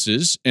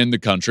offenses in the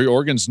country.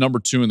 Oregon's number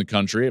 2 in the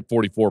country at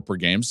 44 per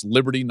game.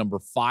 Liberty number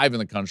 5 in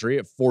the country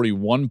at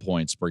 41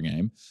 points per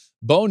game.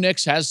 Bo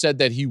Nix has said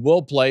that he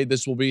will play.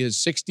 This will be his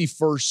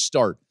 61st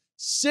start.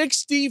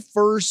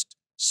 61st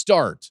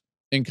start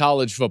in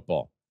college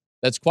football.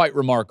 That's quite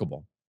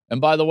remarkable. And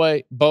by the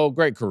way, Bo,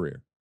 great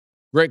career.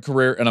 Great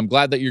career, and I'm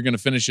glad that you're going to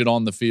finish it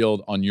on the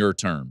field on your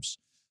terms.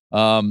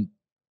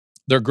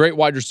 Their great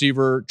wide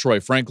receiver, Troy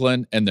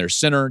Franklin, and their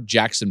center,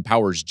 Jackson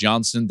Powers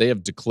Johnson, they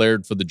have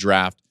declared for the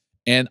draft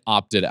and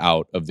opted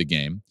out of the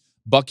game.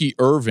 Bucky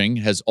Irving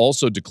has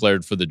also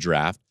declared for the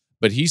draft,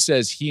 but he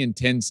says he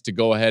intends to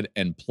go ahead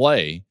and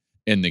play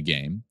in the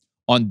game.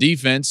 On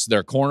defense,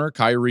 their corner,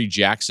 Kyrie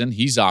Jackson,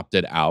 he's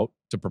opted out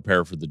to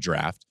prepare for the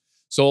draft.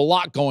 So a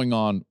lot going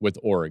on with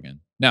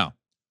Oregon. Now,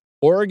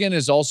 Oregon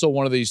is also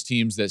one of these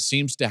teams that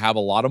seems to have a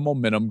lot of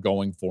momentum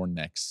going for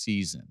next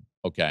season.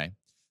 Okay.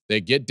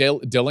 They get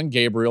Dylan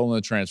Gabriel in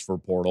the transfer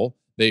portal.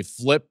 They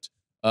flipped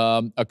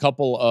a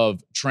couple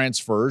of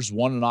transfers,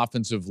 one an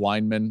offensive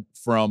lineman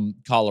from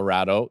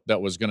Colorado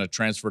that was going to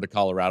transfer to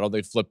Colorado.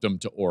 They flipped him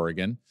to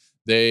Oregon.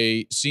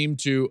 They seem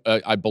to,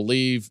 I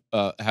believe,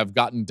 have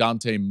gotten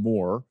Dante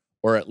Moore,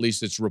 or at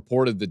least it's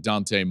reported that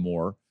Dante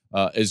Moore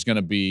is going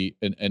to be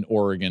an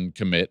Oregon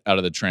commit out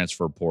of the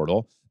transfer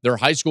portal. Their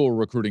high school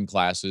recruiting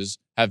classes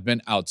have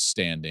been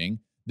outstanding.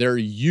 Their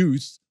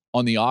youth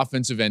on the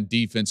offensive and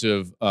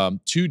defensive,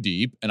 too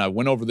deep, and I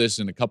went over this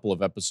in a couple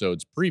of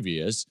episodes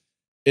previous,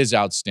 is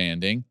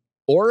outstanding.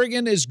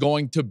 Oregon is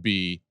going to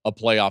be a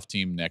playoff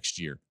team next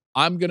year.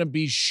 I'm going to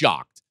be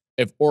shocked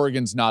if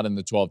Oregon's not in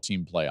the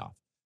 12-team playoff.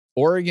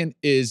 Oregon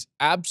is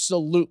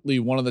absolutely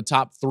one of the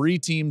top 3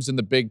 teams in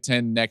the Big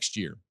Ten next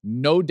year.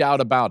 No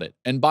doubt about it.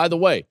 And by the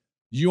way,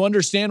 you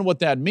understand what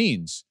that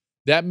means.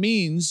 That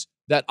means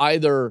that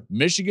either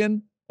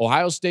Michigan,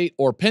 Ohio State,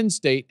 or Penn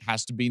State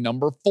has to be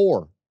number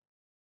 4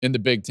 in the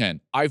Big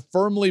Ten. I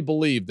firmly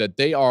believe that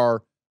they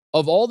are,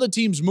 of all the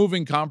teams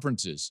moving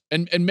conferences,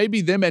 and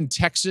maybe them and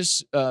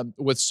Texas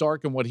with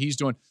Sark and what he's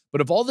doing,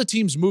 but of all the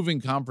teams moving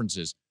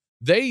conferences,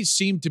 they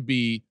seem to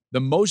be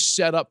the most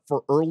set up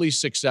for early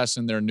success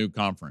in their new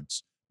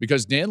conference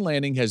because Dan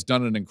Lanning has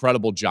done an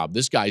incredible job.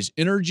 This guy's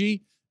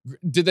energy,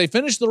 did they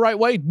finish the right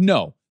way?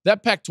 No.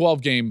 That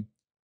Pac-12 game,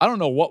 I don't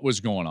know what was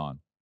going on.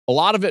 A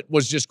lot of it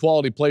was just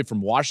quality play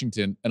from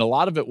Washington, and a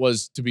lot of it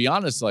was, to be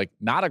honest, like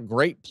not a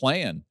great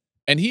plan.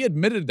 And he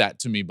admitted that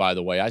to me, by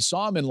the way. I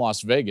saw him in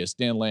Las Vegas,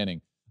 Dan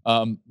Lanning,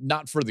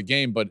 not for the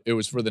game, but it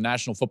was for the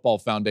National Football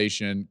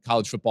Foundation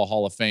College Football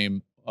Hall of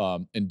Fame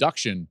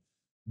induction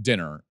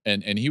dinner.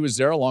 And he was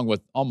there along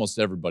with almost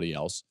everybody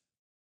else.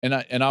 And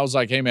I was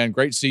like, hey, man,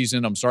 great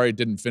season. I'm sorry it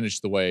didn't finish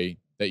the way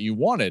that you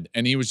wanted.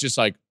 And he was just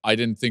like, I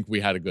didn't think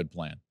we had a good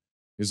plan.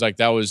 He's like,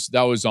 that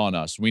was on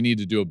us. We need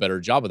to do a better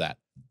job of that.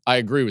 I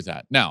agree with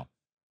that. Now,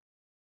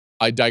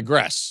 I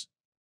digress.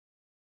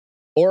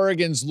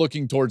 Oregon's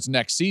looking towards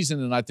next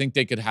season, and I think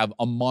they could have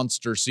a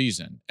monster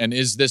season. And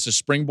is this a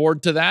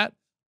springboard to that?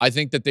 I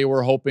think that they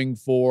were hoping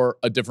for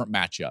a different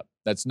matchup.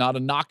 That's not a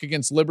knock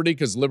against Liberty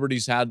because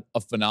Liberty's had a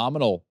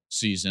phenomenal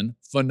season.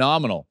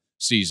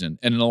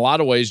 And in a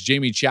lot of ways,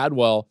 Jamie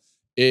Chadwell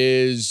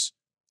is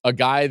a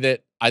guy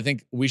that I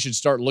think we should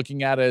start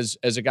looking at as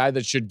a guy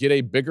that should get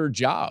a bigger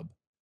job.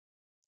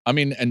 I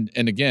mean, and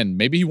again,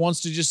 maybe he wants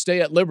to just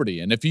stay at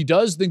Liberty. And if he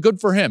does, then good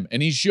for him,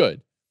 and he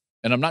should.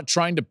 And I'm not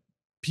trying to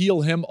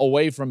peel him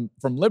away from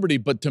Liberty,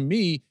 but to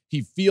me,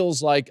 he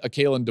feels like a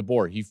Kalen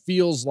DeBoer. He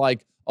feels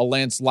like a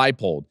Lance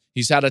Leipold.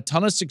 He's had a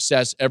ton of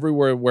success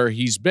everywhere where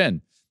he's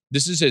been.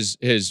 This is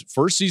his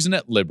first season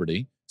at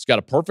Liberty. He's got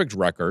a perfect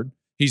record.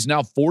 He's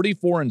now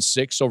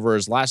 44-6 over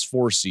his last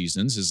 4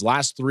 seasons, his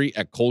last 3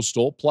 at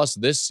Coastal, plus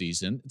this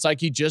season. It's like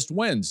he just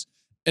wins.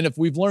 And if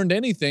we've learned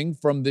anything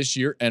from this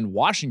year and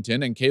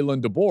Washington and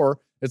Kalen DeBoer,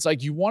 it's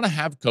like you want to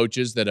have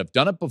coaches that have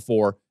done it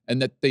before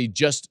and that they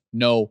just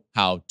know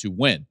how to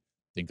win.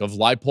 Think of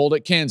Leipold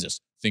at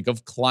Kansas. Think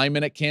of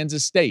Kleiman at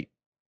Kansas State.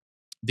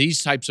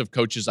 These types of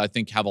coaches, I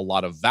think, have a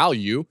lot of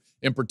value,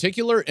 in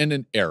particular in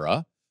an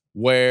era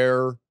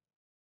where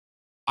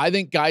I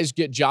think guys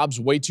get jobs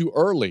way too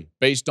early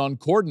based on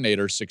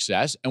coordinator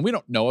success, and we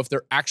don't know if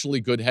they're actually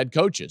good head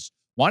coaches.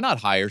 Why not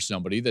hire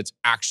somebody that's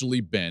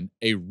actually been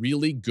a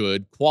really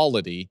good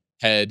quality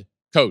head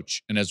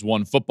coach and has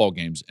won football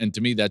games? And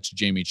to me, that's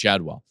Jamie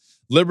Chadwell.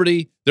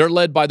 Liberty, they're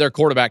led by their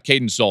quarterback,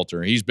 Caden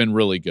Salter. He's been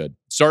really good.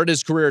 Started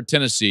his career at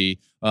Tennessee,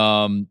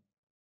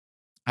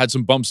 had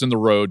some bumps in the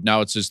road.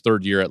 Now it's his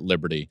 3rd year at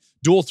Liberty.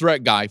 Dual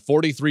threat guy,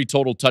 43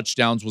 total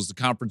touchdowns, was the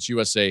Conference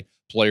USA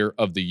Player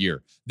of the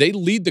Year. They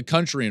lead the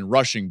country in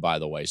rushing, by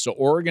the way, so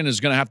Oregon is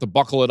going to have to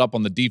buckle it up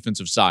on the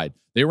defensive side.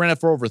 They ran it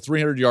for over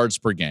 300 yards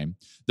per game.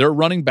 Their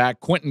running back,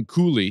 Quentin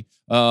Cooley,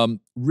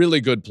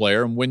 really good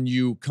player, and when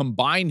you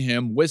combine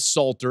him with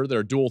Salter,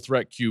 their dual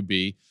threat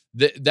QB,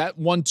 that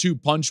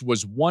 1-2 punch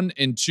was 1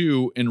 and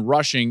 2 in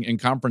rushing in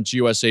Conference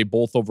USA,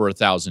 both over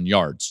 1,000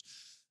 yards.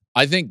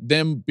 I think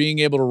them being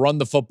able to run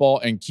the football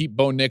and keep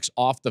Bo Nix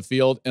off the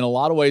field in a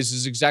lot of ways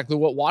is exactly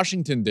what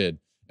Washington did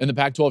in the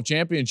Pac-12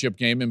 championship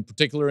game, in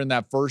particular in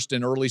that first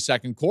and early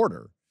second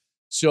quarter.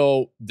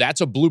 So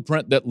that's a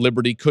blueprint that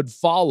Liberty could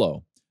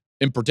follow,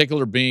 in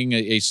particular being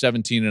a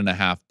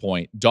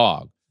 17.5-point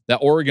dog. That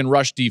Oregon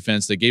rush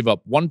defense, they gave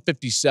up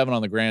 157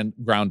 on the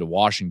ground to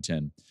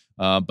Washington,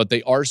 but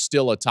they are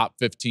still a top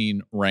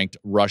 15 ranked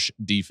rush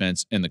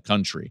defense in the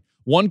country.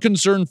 One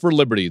concern for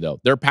Liberty, though,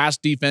 their pass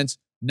defense,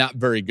 not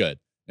very good.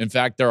 In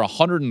fact, they're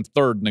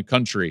 103rd in the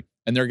country,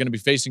 and they're going to be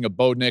facing a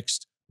Bo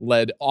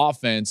Nix-led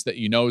offense that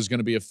you know is going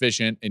to be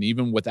efficient. And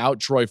even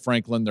without Troy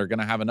Franklin, they're going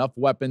to have enough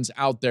weapons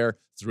out there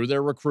through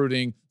their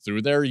recruiting,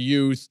 through their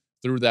youth,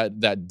 through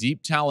that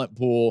deep talent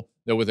pool,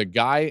 that with a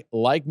guy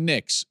like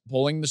Nix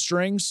pulling the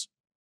strings,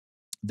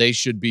 they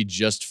should be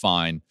just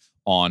fine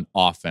on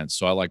offense.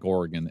 So I like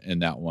Oregon in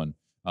that one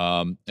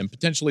and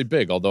potentially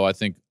big, although I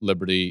think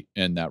Liberty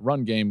in that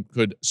run game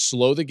could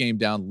slow the game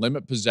down,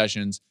 limit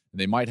possessions, and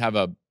they might have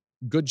a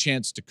good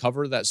chance to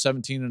cover that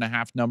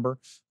 17.5 number.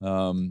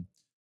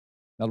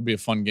 That'll be a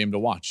fun game to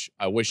watch.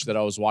 I wish that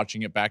I was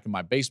watching it back in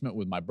my basement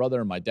with my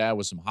brother and my dad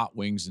with some hot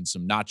wings and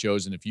some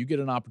nachos. And if you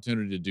get an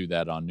opportunity to do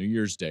that on New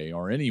Year's Day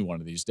or any one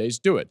of these days,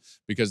 do it,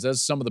 because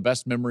that's some of the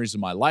best memories of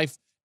my life.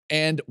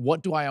 And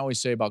what do I always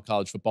say about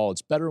college football?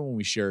 It's better when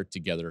we share it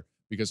together,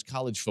 because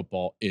college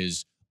football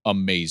is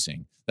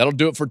amazing. That'll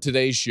do it for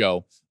today's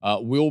show.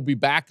 We'll be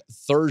back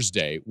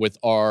Thursday with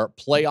our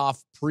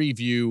playoff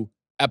preview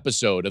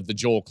episode of the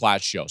Joel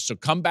Klatt Show. So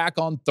come back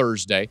on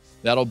Thursday.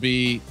 That'll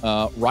be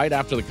right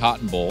after the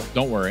Cotton Bowl.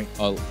 Don't worry,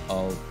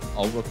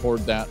 I'll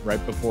record that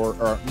right before,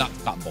 or not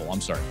the Cotton Bowl, I'm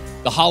sorry,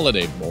 the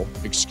Holiday Bowl,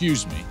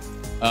 excuse me.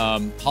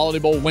 Holiday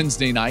Bowl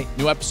Wednesday night,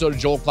 new episode of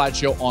Joel Klatt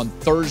Show on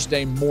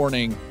Thursday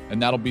morning,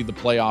 and that'll be the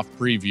playoff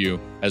preview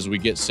as we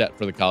get set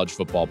for the college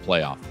football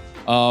playoff.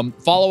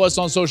 Follow us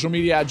on social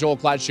media at Joel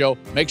Klatt Show.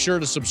 Make sure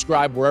to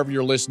subscribe wherever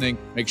you're listening.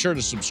 Make sure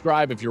to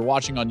subscribe if you're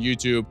watching on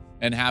YouTube,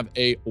 and have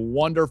a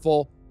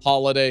wonderful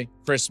holiday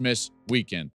Christmas weekend.